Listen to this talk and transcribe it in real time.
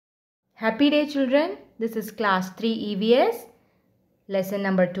Happy day children, this is class 3 EVS, lesson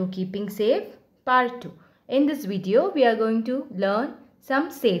number 2 keeping safe, part 2. In this video we are going to learn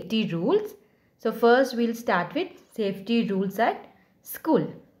some safety rules. So first we'll start with safety rules at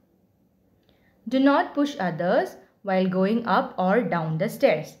school. Do not push others while going up or down the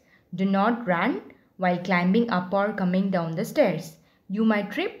stairs. Do not run while climbing up or coming down the stairs. You might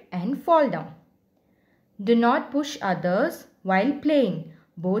trip and fall down. Do not push others while playing.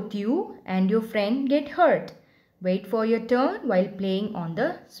 Both you and your friend get hurt. Wait for your turn while playing on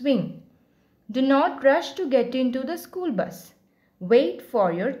the swing. Do not rush to get into the school bus. Wait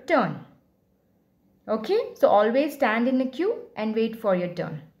for your turn. Okay, so always stand in a queue and wait for your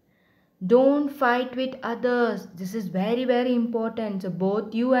turn. Don't fight with others. This is very important. So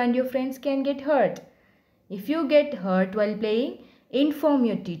both you and your friends can get hurt. If you get hurt while playing, inform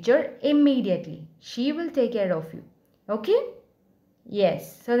your teacher immediately. She will take care of you. Okay?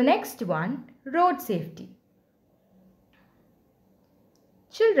 Yes. So the next one, road safety.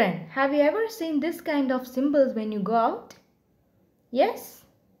 Children, have you ever seen this kind of symbols when you go out? Yes?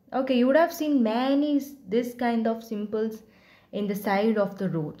 Okay, you would have seen many this kind of symbols in the side of the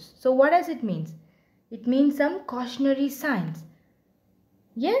roads. So what does it mean? It means some cautionary signs.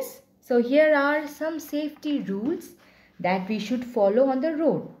 Yes? So here are some safety rules that we should follow on the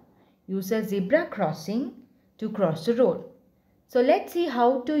road. Use a zebra crossing to cross the road. So let's see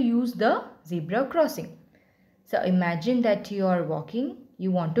how to use the zebra crossing. So imagine that you are walking, you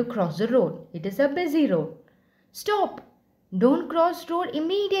want to cross the road. It is a busy road. Stop! Don't cross road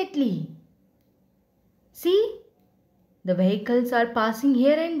immediately. See? The vehicles are passing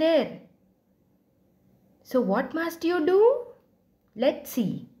here and there. So what must you do? Let's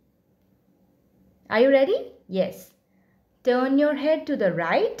see. Are you ready? Yes. Turn your head to the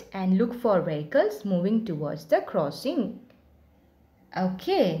right and look for vehicles moving towards the crossing.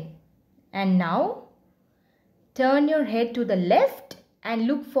 Okay. And now, turn your head to the left and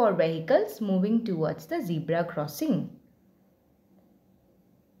look for vehicles moving towards the zebra crossing.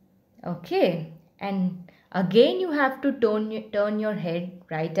 Okay. And again you have to turn your head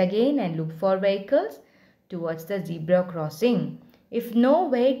right again and look for vehicles towards the zebra crossing. If no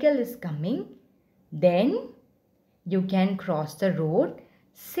vehicle is coming, then you can cross the road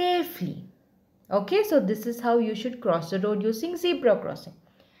safely. Okay, so this is how you should cross the road using zebra crossing.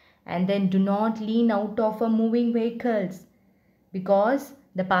 And then do not lean out of a moving vehicles because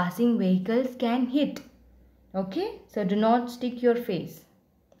the passing vehicles can hit. Okay, so do not stick your face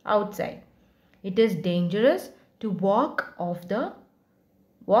outside. It is dangerous to walk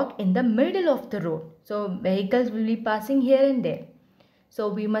in the middle of the road. So vehicles will be passing here and there. So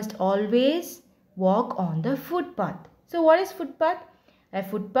we must always walk on the footpath. So what is footpath? A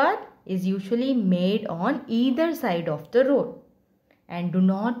footpath is usually made on either side of the road. And do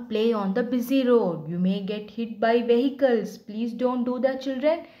not play on the busy road. You may get hit by vehicles. Please don't do that,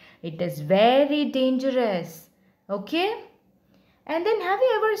 children. It is very dangerous. Okay? And then have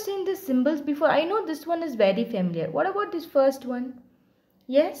you ever seen these symbols before? I know this one is very familiar. What about this first one?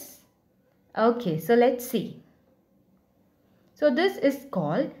 Yes? Okay, so let's see. So this is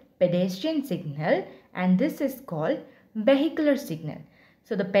called pedestrian signal and this is called vehicular signal.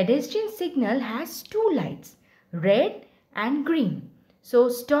 So the pedestrian signal has two lights, red and green. So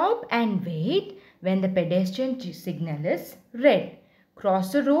stop and wait when the pedestrian signal is red.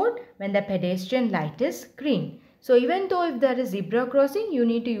 Cross the road when the pedestrian light is green. So even though if there is zebra crossing, you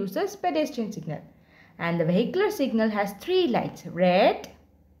need to use this pedestrian signal. And the vehicular signal has three lights, red,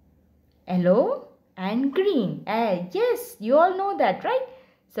 yellow and green. Yes, you all know that, right?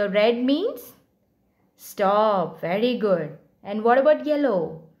 So red means stop. Very good. And what about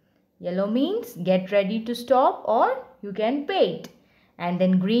yellow? Yellow means get ready to stop or you can wait. And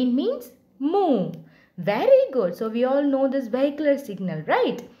then green means move. Very good. So we all know this vehicular signal,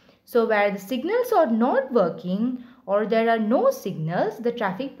 right? So where the signals are not working or there are no signals, the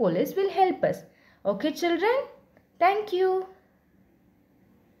traffic police will help us. Okay, children? Thank you.